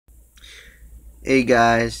Hey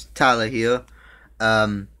guys, Tyler here.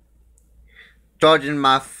 Um, Charging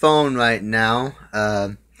my phone right now.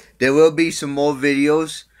 There will be some more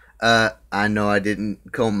videos. I know I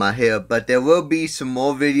didn't comb my hair, but there will be some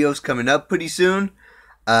more videos coming up pretty soon.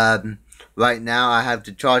 Right now I have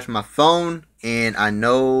to charge my phone, and I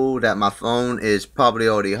know that my phone is probably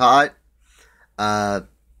already hot. Uh,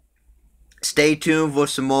 Stay tuned for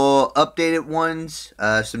some more updated ones,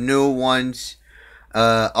 some newer ones.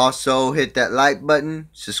 Also hit that like button,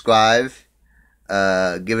 subscribe.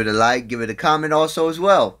 Give it a like, give it a comment also as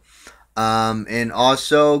well. And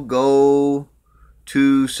also go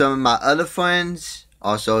to some of my other friends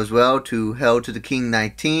also as well, to Hell to the King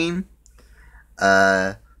 19,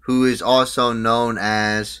 who is also known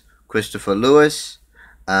as Christopher Lewis,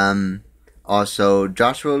 um, also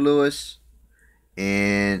Joshua Lewis,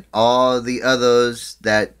 and all the others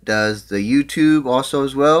that does the YouTube also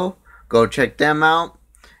as well. Go check them out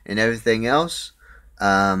and everything else.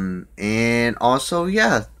 And also,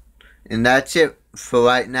 yeah, and that's it for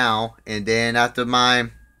right now. And then after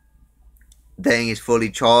my thing is fully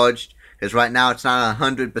charged, because right now it's not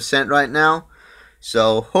 100% right now.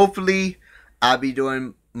 So hopefully I'll be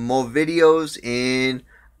doing more videos and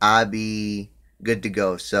I'll be good to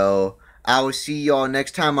go. So I will see y'all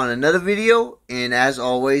next time on another video. And as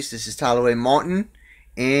always, this is Tyler Ray Martin.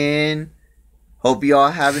 And hope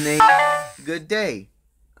y'all having a good day.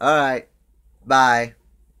 Alright. Bye.